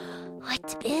What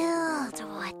to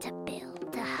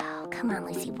build? Oh, come on,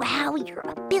 Lucy. Wow, you're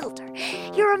a builder.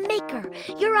 You're a maker.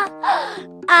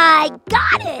 I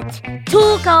got it!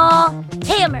 Tool call.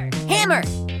 Hammer.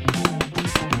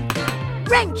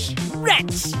 Wrench.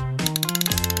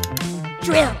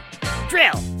 Drill.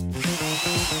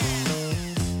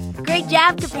 Great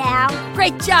job, Kapow.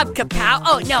 Great job, Kapow.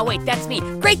 Oh, no, wait, that's me.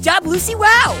 Great job, Lucy.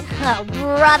 Wow. Oh,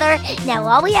 brother. Now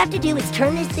all we have to do is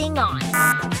turn this thing on.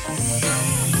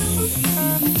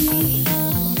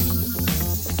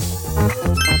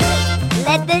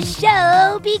 Let the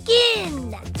show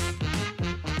begin.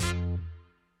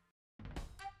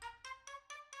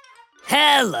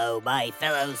 Hello, my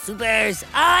fellow supers.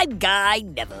 I'm Guy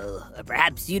Neville. Or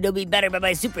perhaps you know me better by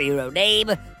my superhero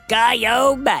name,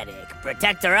 Guy-O-Matic,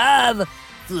 protector of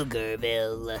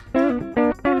Pflugerville.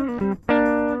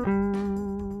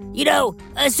 You know,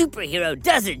 a superhero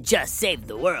doesn't just save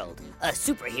the world. A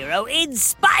superhero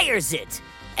inspires it.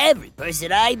 Every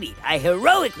person I meet, I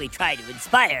heroically try to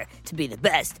inspire to be the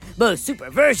best, most super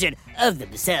version of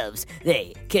themselves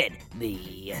they can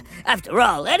be. After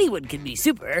all, anyone can be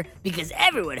super because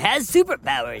everyone has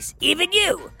superpowers, even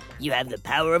you. You have the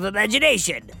power of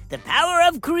imagination, the power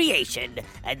of creation,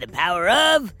 and the power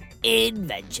of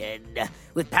invention.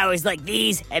 With powers like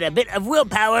these and a bit of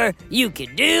willpower, you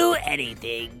can do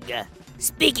anything.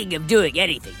 Speaking of doing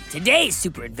anything, today's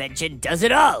super invention does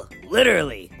it all.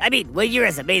 Literally. I mean, when you're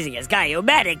as amazing as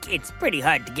Guy-O-Matic, it's pretty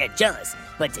hard to get jealous.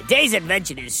 But today's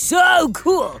invention is so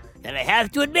cool that I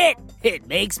have to admit, it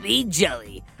makes me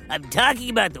jelly. I'm talking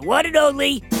about the one and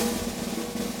only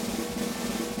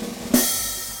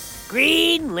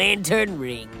Green Lantern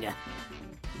Ring.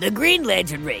 The Green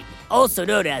Lantern Ring, also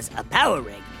known as a power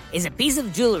ring, is a piece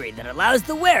of jewelry that allows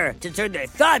the wearer to turn their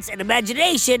thoughts and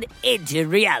imagination into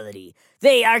reality.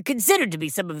 They are considered to be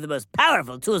some of the most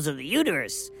powerful tools of the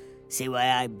universe. See why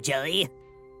I'm jelly?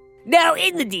 Now,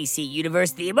 in the DC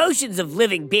universe, the emotions of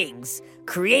living beings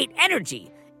create energy.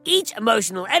 Each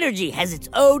emotional energy has its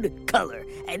own color,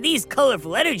 and these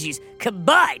colorful energies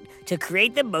combine to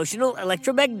create the emotional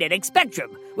electromagnetic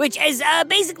spectrum, which is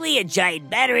basically a giant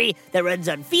battery that runs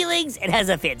on feelings and has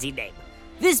a fancy name.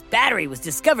 This battery was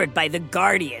discovered by the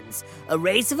Guardians, a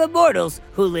race of immortals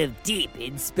who live deep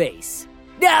in space.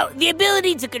 Now, the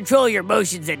ability to control your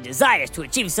emotions and desires to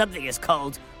achieve something is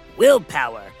called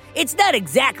willpower. It's not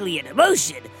exactly an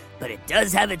emotion, but it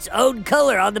does have its own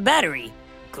color on the battery,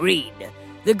 green.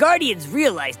 The Guardians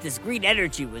realized this green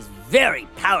energy was very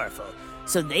powerful,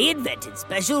 so they invented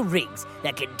special rings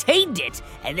that contained it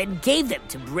and then gave them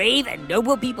to brave and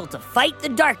noble people to fight the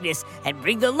darkness and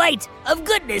bring the light of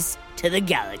goodness to the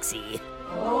galaxy.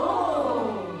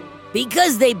 Oh.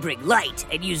 Because they bring light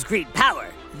and use green power,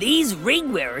 these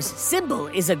ring wearers' symbol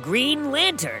is a green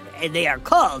lantern, and they are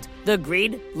called the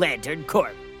Green Lantern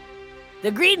Corps.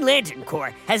 The Green Lantern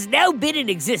Corps has now been in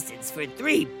existence for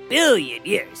 3 billion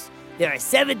years. There are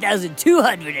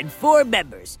 7,204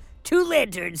 members, 2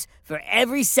 lanterns for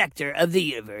every sector of the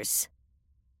universe.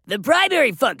 The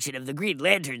primary function of the Green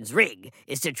Lantern's ring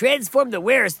is to transform the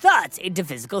wearer's thoughts into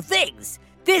physical things.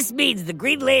 This means the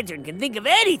Green Lantern can think of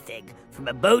anything, from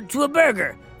a boat to a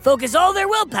burger, focus all their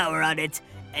willpower on it,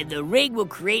 and the ring will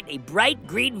create a bright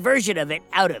green version of it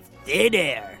out of thin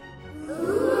air.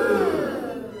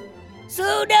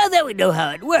 So now that we know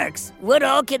how it works, what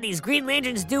all can these Green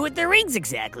Lanterns do with their rings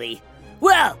exactly?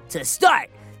 Well, to start,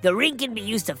 the ring can be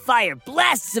used to fire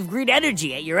blasts of green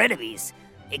energy at your enemies.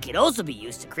 It can also be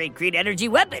used to create green energy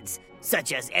weapons,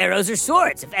 such as arrows or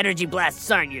swords if energy blasts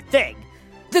aren't your thing.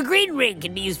 The green ring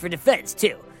can be used for defense,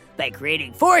 too, by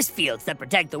creating force fields that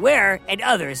protect the wearer and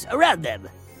others around them.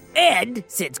 And,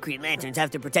 since Green Lanterns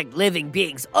have to protect living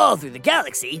beings all through the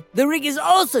galaxy, the ring is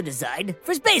also designed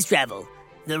for space travel.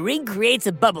 The ring creates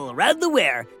a bubble around the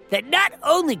wearer that not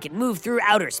only can move through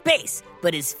outer space,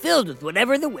 but is filled with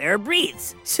whatever the wearer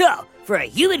breathes. So, for a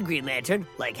human Green Lantern,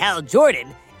 like Hal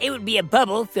Jordan, it would be a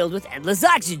bubble filled with endless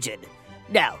oxygen.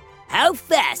 Now, how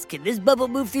fast can this bubble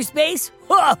move through space?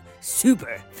 Oh,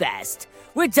 super fast.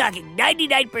 We're talking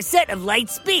 99% of light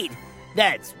speed.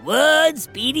 That's one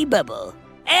speedy bubble.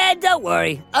 And don't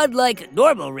worry, unlike a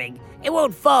normal ring, it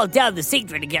won't fall down the sink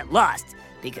drain and get lost,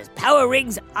 because power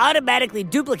rings automatically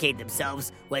duplicate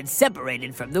themselves when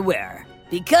separated from the wearer.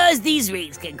 Because these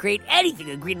rings can create anything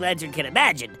a Green Lantern can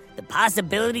imagine, the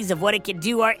possibilities of what it can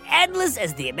do are endless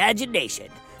as the imagination.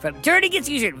 From turning its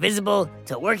user invisible,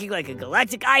 to working like a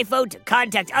galactic iPhone to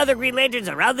contact other Green Lanterns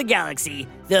around the galaxy,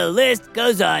 the list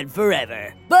goes on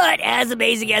forever. But as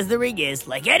amazing as the ring is,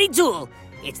 like any tool,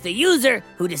 it's the user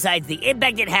who decides the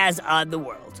impact it has on the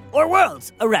world, or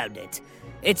worlds around it.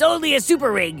 It's only a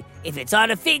super ring if it's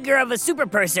on a finger of a super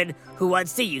person who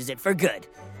wants to use it for good.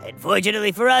 And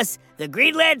fortunately for us, the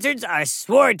Green Lanterns are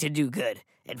sworn to do good.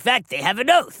 In fact, they have an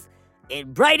oath.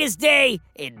 In brightest day,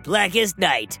 in blackest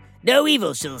night, no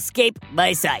evil shall escape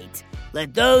my sight.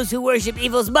 Let those who worship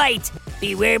evil's might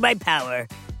beware my power.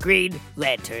 Green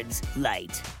Lantern's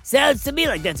light. Sounds to me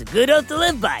like that's a good oath to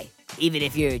live by, even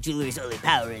if your jewelry's only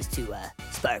power is to,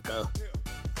 sparkle.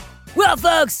 Well,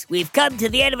 folks, we've come to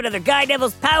the end of another Guy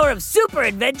Neville's Power of Super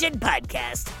Invention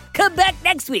podcast. Come back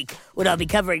next week when I'll be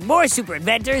covering more super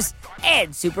inventors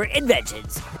and super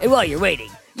inventions. And while you're waiting,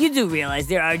 you do realize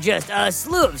there are just a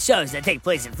slew of shows that take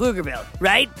place in Pflugerville,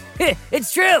 right?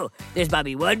 It's true. There's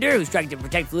Bobby Wonder, who's trying to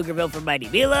protect Pflugerville from Mighty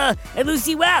Mila, and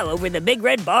Lucy Wow over in the Big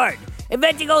Red Barn,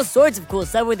 inventing all sorts of cool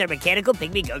stuff with their mechanical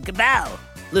pygmy goat Kapow.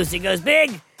 Lucy goes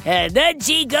big, and then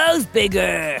she goes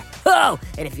bigger. Oh,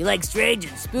 and if you like strange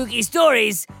and spooky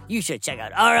stories, you should check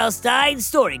out R.L. Stein's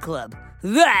Story Club.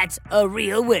 That's a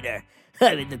real winner.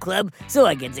 I'm in the club, so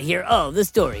I get to hear all the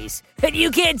stories. And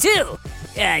you can too.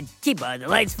 And keep on the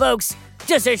lights, folks.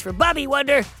 Just search for Bobby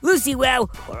Wonder, Lucy Wow,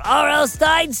 or R.L.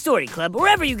 Stein's Story Club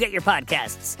wherever you get your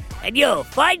podcasts. And you'll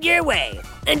find your way.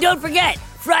 And don't forget,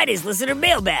 Friday's listener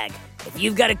mailbag. If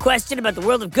you've got a question about the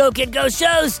world of Go Kid Go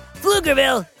shows,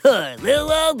 Pflugerville, or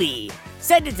Lil Ol' Me,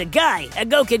 send it to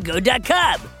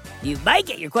guy@gokidgo.com. You might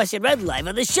get your question read live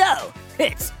on the show.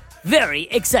 It's very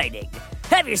exciting.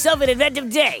 Have yourself an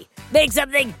inventive day. Make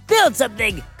something, build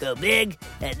something, go big,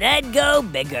 and then go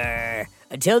bigger.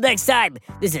 Until next time,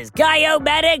 this is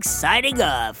Guy-O-Maddox signing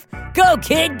off. Go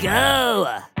Kid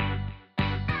Go!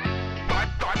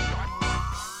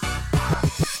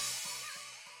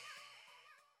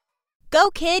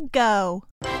 Go Kid Go!